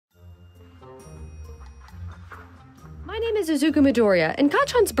My name is Izuku Midoriya, and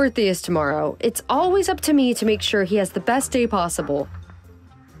Kacchan's birthday is tomorrow. It's always up to me to make sure he has the best day possible.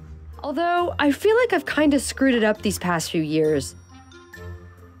 Although, I feel like I've kinda screwed it up these past few years.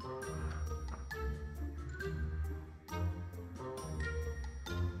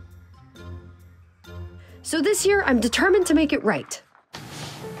 So this year, I'm determined to make it right.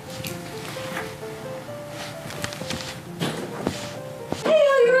 Hey,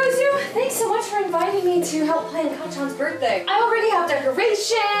 Yayorozu! Thanks so much for inviting me to help plan Kacchan's birthday. I already have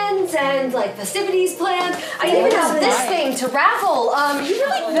decorations and, like, festivities planned. I even have this thing to raffle. You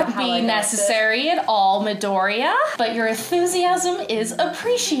really Wouldn't be necessary at all, Midoriya, but your enthusiasm is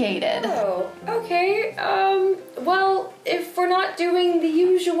appreciated. Oh, okay. Well, if we're not doing the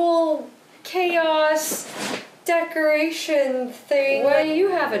usual chaos decoration thing, what do you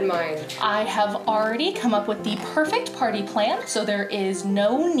have in mind? I have already come up with the perfect party plan, so there is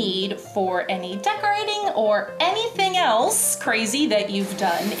no need for any decorating or anything else crazy that you've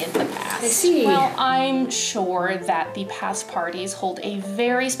done in the past. I see. Well, I'm sure that the past parties hold a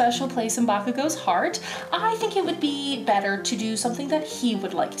very special place in Bakugou's heart. I think it would be better to do something that he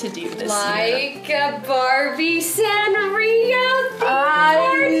would like to do this year. Like a Barbie Sanrio theme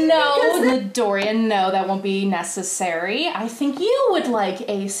party? No, Midoriya, no, that won't be necessary. I think you would like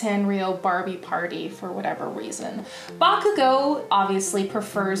a Sanrio Barbie party for whatever reason. Bakugou obviously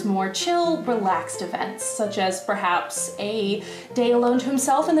prefers more chill, relaxed events, such as perhaps a day alone to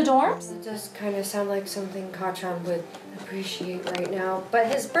himself in the dorms. It does kind of sound like something Kacchan would appreciate right now, but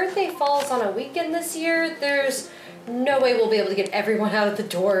his birthday falls on a weekend this year. There's no way we'll be able to get everyone out of the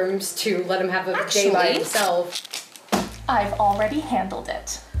dorms to let him have a day by himself. I've already handled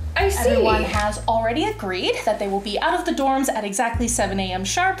it. I see. Everyone has already agreed that they will be out of the dorms at exactly 7 a.m.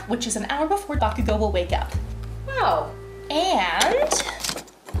 sharp, which is an hour before Bakugou will wake up. Wow. And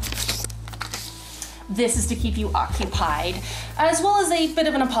this is to keep you occupied, as well as a bit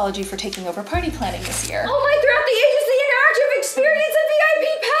of an apology for taking over party planning this year. Oh my, throughout the ages, the interactive experience of VIP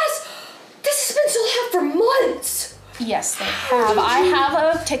Pass! This has been sold out for months! Yes, they have. I have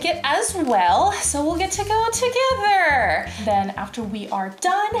a ticket as well, so we'll get to go together. Then after we are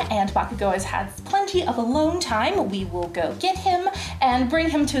done and Bakugou has had plenty of alone time, we will go get him and bring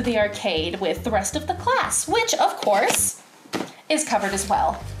him to the arcade with the rest of the class, which of course is covered as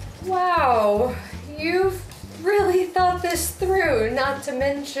well. Wow, you've really thought this through, not to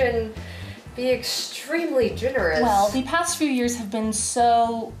mention be extremely generous. Well, the past few years have been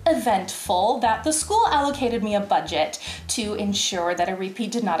so eventful that the school allocated me a budget to ensure that a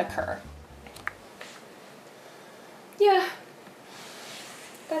repeat did not occur. Yeah.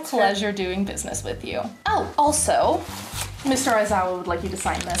 That's Pleasure doing business with you. Oh, also, Mr. Aizawa would like you to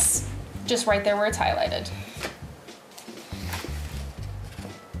sign this. Just right there where it's highlighted.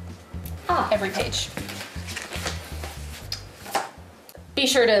 Every page. Be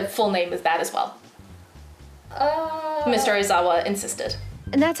sure to full name is that as well. Mr. Aizawa insisted.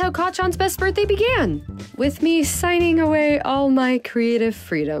 And that's how Kacchan's best birthday began, with me signing away all my creative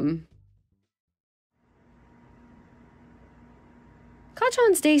freedom.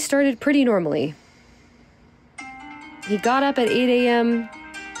 Kacchan's day started pretty normally. He got up at 8 a.m.,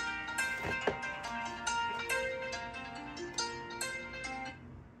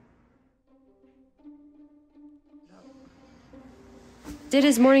 did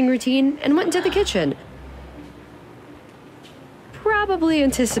his morning routine, and went into the kitchen. Probably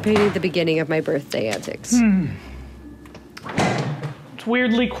anticipating the beginning of my birthday antics. It's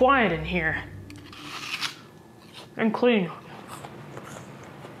weirdly quiet in here. And clean.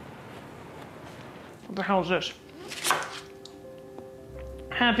 What the hell is this?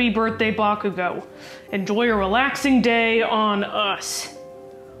 Happy birthday, Bakugou. Enjoy a relaxing day on us.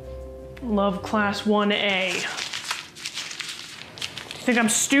 Love Class 1A. Think I'm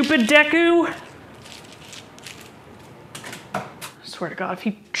stupid, Deku? I swear to God, if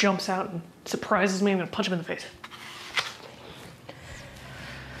he jumps out and surprises me, I'm gonna punch him in the face.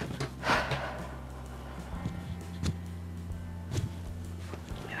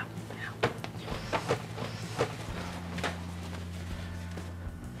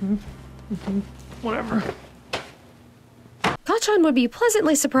 Whatever. Kacchan would be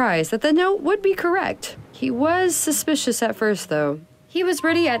pleasantly surprised that the note would be correct. He was suspicious at first, though. He was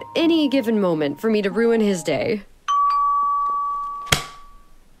ready at any given moment for me to ruin his day.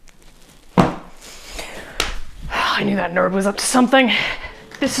 I knew that nerd was up to something.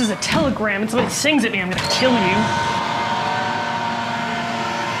 This is a telegram and somebody sings at me, I'm gonna kill you.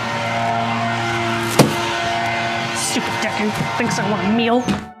 Stupid Deku thinks I want a meal.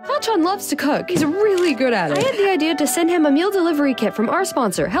 Kacchan Kacchan loves to cook. He's really good at it. I had the idea to send him a meal delivery kit from our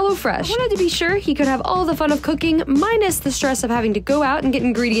sponsor, HelloFresh. I wanted to be sure he could have all the fun of cooking, minus the stress of having to go out and get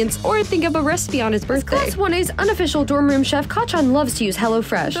ingredients or think up a recipe on his birthday. As Class 1A's unofficial dorm room chef, Kacchan loves to use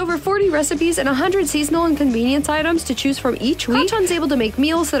HelloFresh. With over 40 recipes and 100 seasonal and convenience items to choose from each week, Kacchan's able to make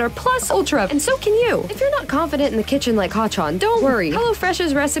meals that are plus ultra, and so can you. If you're not confident in the kitchen like Kacchan, don't worry.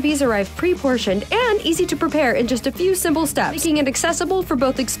 HelloFresh's recipes arrive pre-portioned and easy to prepare in just a few simple steps, making it accessible for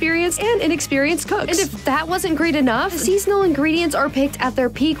both experienced and inexperienced cooks. And if that wasn't great enough, the seasonal ingredients are picked at their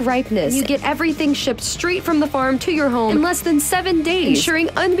peak ripeness. You get everything shipped straight from the farm to your home in less than 7 days, ensuring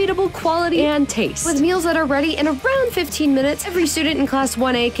unbeatable quality and taste. With meals that are ready in around 15 minutes, every student in Class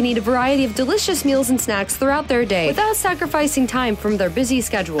 1A can eat a variety of delicious meals and snacks throughout their day without sacrificing time from their busy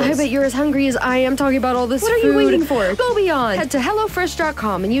schedules. I bet you're as hungry as I am talking about all this food. What are you waiting for? Go beyond. Head to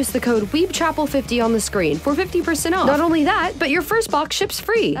HelloFresh.com and use the code WeebChapel50 on the screen for 50% off. Not only that, but your first box ships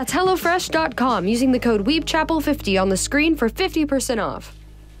free. That's HelloFresh.com using the code WeebChapel50 on the screen for 50% off.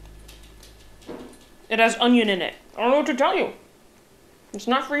 It has onion in it. I don't know what to tell you. It's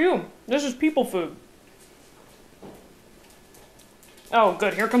not for you. This is people food. Oh,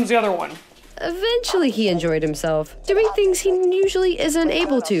 good. Here comes the other one. Eventually he enjoyed himself, doing things he usually isn't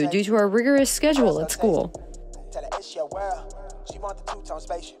able to due to our rigorous schedule at school.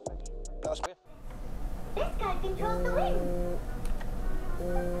 This guy controls the wind.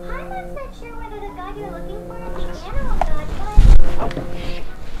 I'm not so sure whether the god you're looking for is the animal god, but...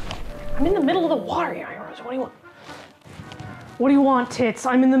 I'm in the middle of the water, Yayorozu. What do you want? What do you want, Tits?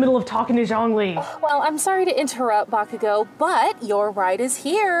 I'm in the middle of talking to Zhongli. Well, I'm sorry to interrupt, Bakugou, but your ride is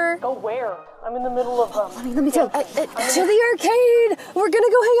here. Go where? I'm in the middle of Let me tell you, to the arcade! We're gonna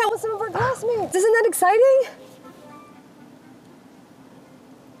go hang out with some of our classmates. Isn't that exciting?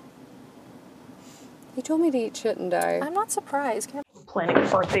 You told me to eat shit and die. I'm not surprised. planning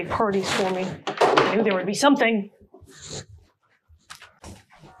birthday parties for me. I knew there would be something.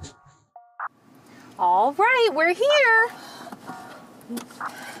 All right, we're here.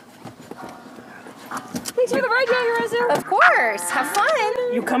 Thanks for the ride, Yayorozu. Of course. Have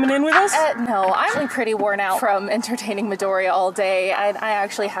fun. You coming in with us? No, I'm actually pretty worn out from entertaining Midoriya all day. I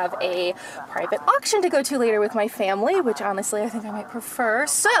actually have a private auction to go to later with my family, which honestly I think I might prefer.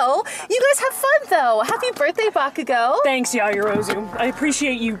 So, you guys have fun though. Happy birthday, Bakugou. Thanks, Yayorozu. I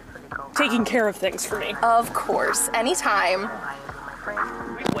appreciate you taking care of things for me. Of course. Anytime.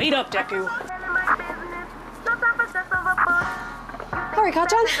 Wait up, Deku. All right,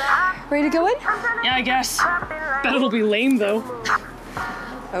 Kacchan, ready to go in? Yeah, I guess. Bet it'll be lame, though.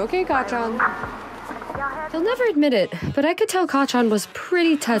 Okay, Kacchan. He'll never admit it, but I could tell Kacchan was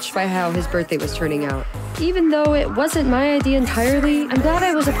pretty touched by how his birthday was turning out. Even though it wasn't my idea entirely, I'm glad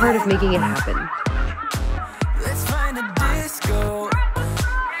I was a part of making it happen. Let's find a disco.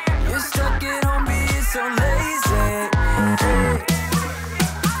 You're stuck at home being so lazy.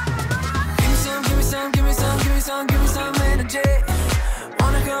 Give me some, give me some, give me some, give me some, give me some energy.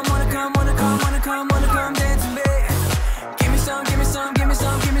 Wanna come dance with me. Give me some, give me some, give me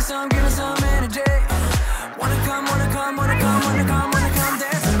some, give me some, give me some energy. Wanna come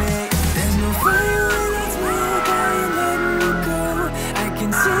dance with me. There's no fire when it's milk, I ain't letting you go. I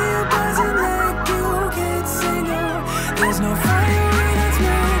can see you buzzing like you can't say no. There's no fire when it's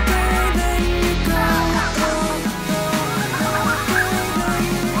milk, I ain't letting you go.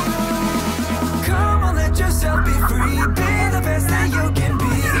 Come on, let yourself be free. Be the best that you can be.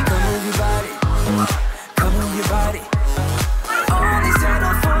 Come move your body. Come move your body. Only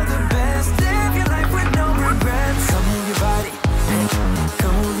settle for the best. Live your life with no regrets. Come move your body.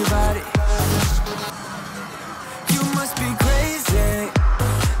 Come move your body. You must be crazy.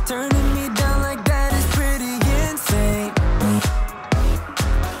 Turning me down like that is pretty insane.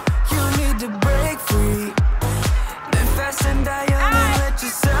 You need to break free. Live fast and die young and let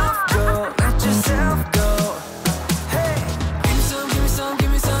yourself go. Let yourself go. Hey, give me some, give me some, give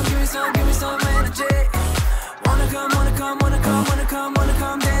me some, give me some, give me some energy. Wanna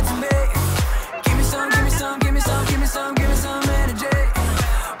come dance with me. Give me some, give me some, give me some, give me some, give me some energy.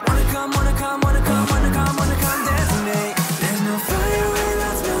 Wanna come dance with me. There's no fire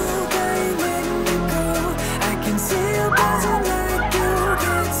without smoke, I ain't letting you go. I can see you buzzing like you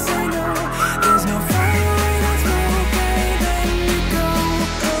can't say no. There's no fire without smoke, I ain't letting you go.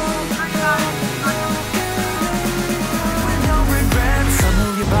 With no regrets, come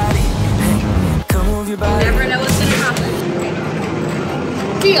move your body. Hey, come move your body. Never know what's gonna happen.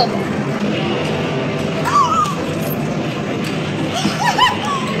 Deal.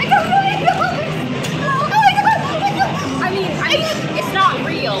 I mean, it's not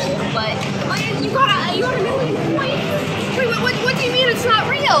real, but you got a million points. Wait, what do you mean it's not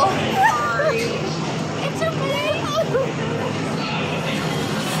real?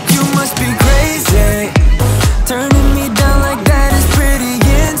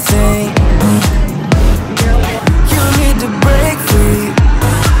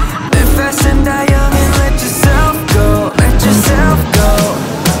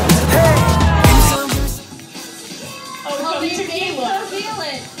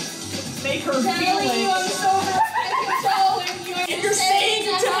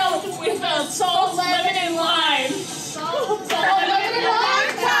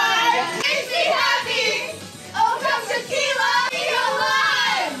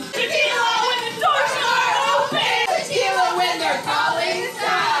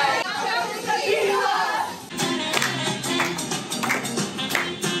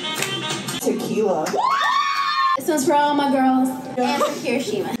 tequila. This one's for all my girls. And for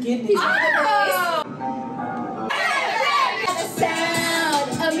Kirishima. These are the boys. The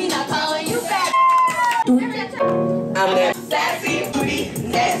sound of me not calling you back. I'm that sassy booty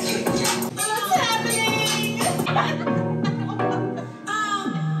nasty. What's happening?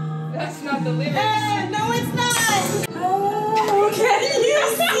 That's not the lyrics. No, it's not. Oh, can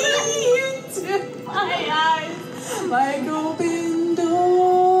you see into my eyes like open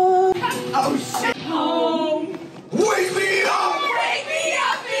door? Oh shit. Home. Wake me up! Wake me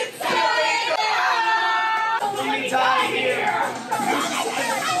up inside. Let me die here.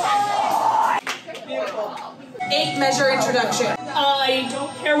 8-measure introduction. I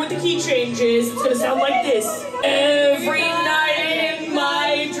don't care what the key change is. It's gonna sound like this. Every night in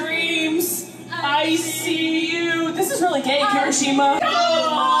my dreams, I see you. This is really gay, Kirishima.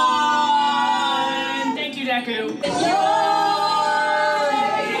 Come on! Thank you, Deku.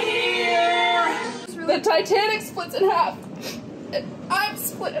 The Titanic splits in half. And I'm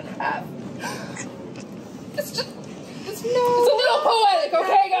split in half. It's just... It's a little poetic,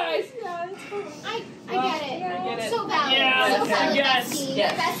 okay, guys? I get it. So valid. Yeah, So valid, yes, Bestie.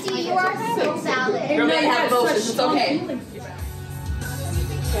 yes. Bestie, you are so valid. You're gonna have emotions, it's okay.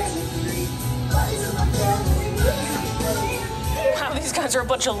 Wow, these guys are a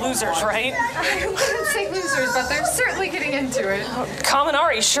bunch of losers, right? I wouldn't say losers, but they're certainly getting into it.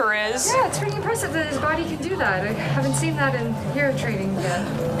 Kaminari sure is. Yeah, it's pretty impressive that his body can do that. I haven't seen that in hero training yet.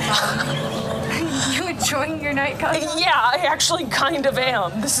 You enjoying your night, Kaja? Yeah, I actually kind of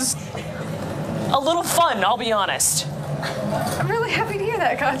am. This is a little fun, I'll be honest. I'm really happy to hear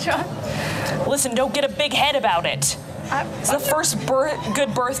that, Kaja. Listen, don't get a big head about it. It's the first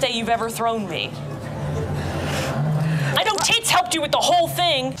good birthday you've ever thrown me. I know tits helped you with the whole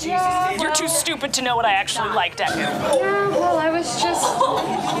thing. Yeah, You're too stupid to know what I actually like, Deku. Yeah, well, I was just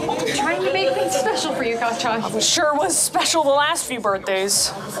trying to make things special for you, Kacha. Sure was special the last few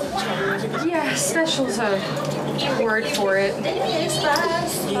birthdays. Yeah, special's a word for it.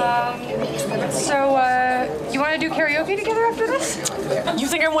 You want to do karaoke together after this? You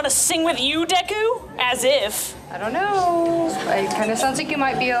think I want to sing with you, Deku? As if. I don't know. It kind of sounds like you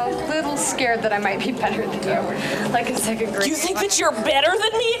might be a little scared that I might be better than you, like in second grade. You think that you're better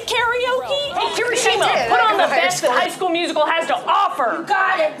than me at karaoke? Hey, Kirishima, I did. put on I the best that High School Musical has to offer. You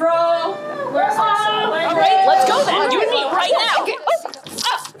got it, bro. All right, let's go then. You and me right now.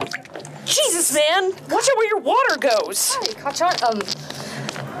 Jesus, man. Watch out where your water goes. Hi, Kacha.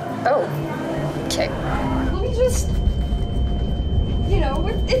 Oh. Okay. Let me just...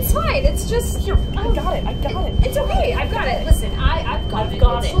 it's fine. It's just... I got it. It's okay. I've got it. Listen, I've got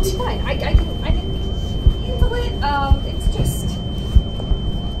it. It's fine. I can handle it. It's just...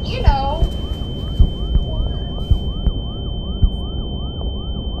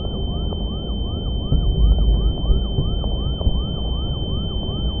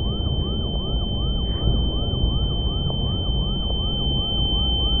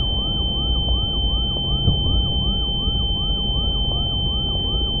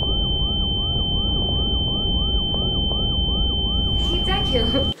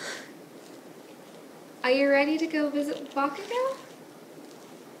 Deku, are you ready to go visit Bakugou?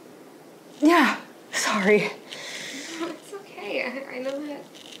 Yeah, sorry. No, it's okay. I know that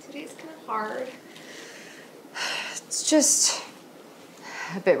today's kind of hard. It's just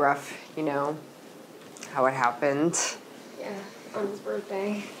a bit rough, how it happened. Yeah, on his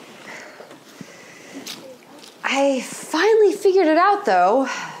birthday. I finally figured it out, though.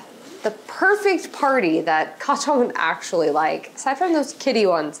 The perfect party that Kacha would actually like, aside from those kiddie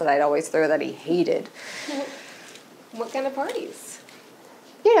ones that I'd always throw that he hated. What kind of parties?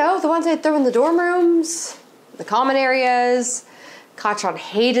 The ones I'd throw in the dorm rooms, the common areas. Kacha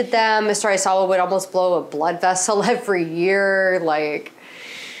hated them. Mr. Aizawa would almost blow a blood vessel every year. Like,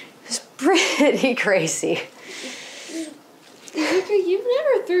 it was pretty crazy. Izuku, you've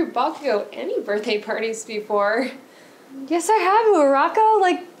never threw Bakugou any birthday parties before. Yes, I have,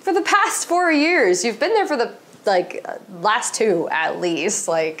 Uraraka. For the past 4 years. You've been there for the, last 2 at least.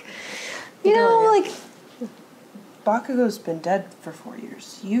 Bakugou's been dead for 4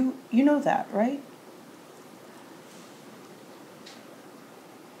 years. You know that, right?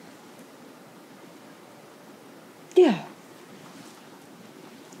 Yeah.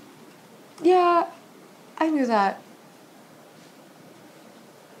 Yeah, I knew that.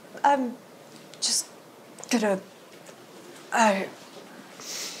 I'm just gonna...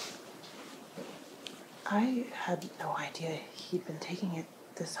 I had no idea he'd been taking it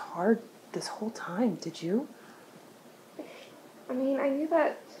this hard this whole time, did you? I mean, I knew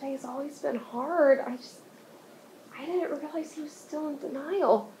that today's always been hard. I didn't realize he was still in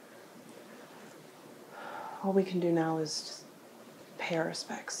denial. All we can do now is just pay our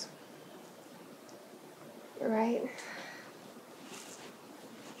respects. You're right.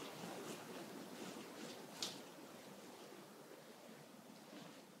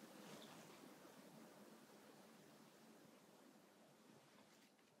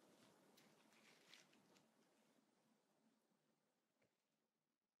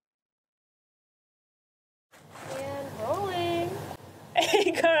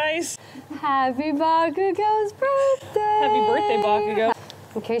 Hey guys! Happy Bakugou's birthday! Happy birthday, Bakugo.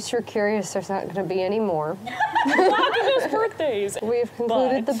 In case you're curious, there's not going to be any more. Bakugo's birthdays! We've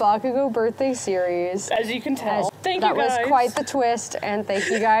concluded the Bakugo birthday series. As you can tell. Thank you guys. That was quite the twist, and thank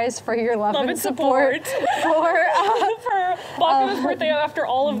you guys for your love and support. For Bakugo's birthday after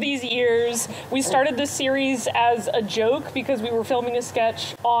all of these years. We started this series as a joke because we were filming a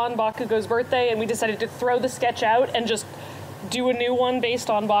sketch on Bakugo's birthday, and we decided to throw the sketch out and just do a new one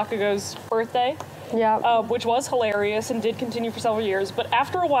based on Bakugo's birthday. Yeah. Which was hilarious and did continue for several years. But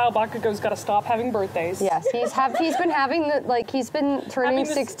after a while, Bakugo's got to stop having birthdays. Yes, he's been having he's been turning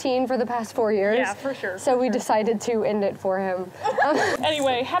 16 for the past 4 years. Yeah, for sure. So we decided to end it for him.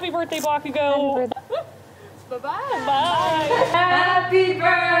 Anyway, happy birthday, Bakugo. Bye-bye. Bye. Happy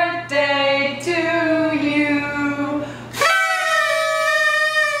birthday to you.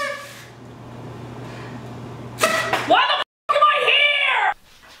 Why the f am I here?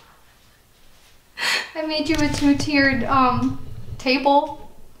 I made you a 2-tiered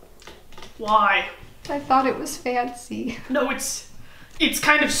table. Why? I thought it was fancy. No, it's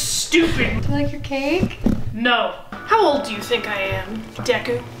kind of stupid. Do you like your cake? No. How old do you think I am,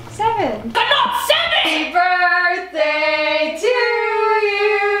 Deku? 7. I'm not 7! Happy birthday to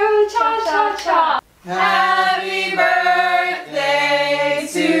you, cha-cha-cha. Happy birthday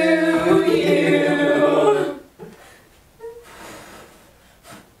to you.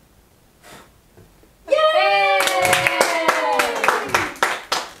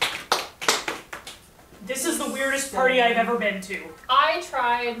 This is the weirdest party I've ever been to. I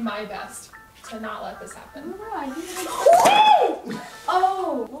tried my best to not let this happen.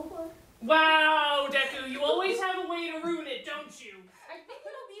 Oh! Wow, Deku, you always have a way to ruin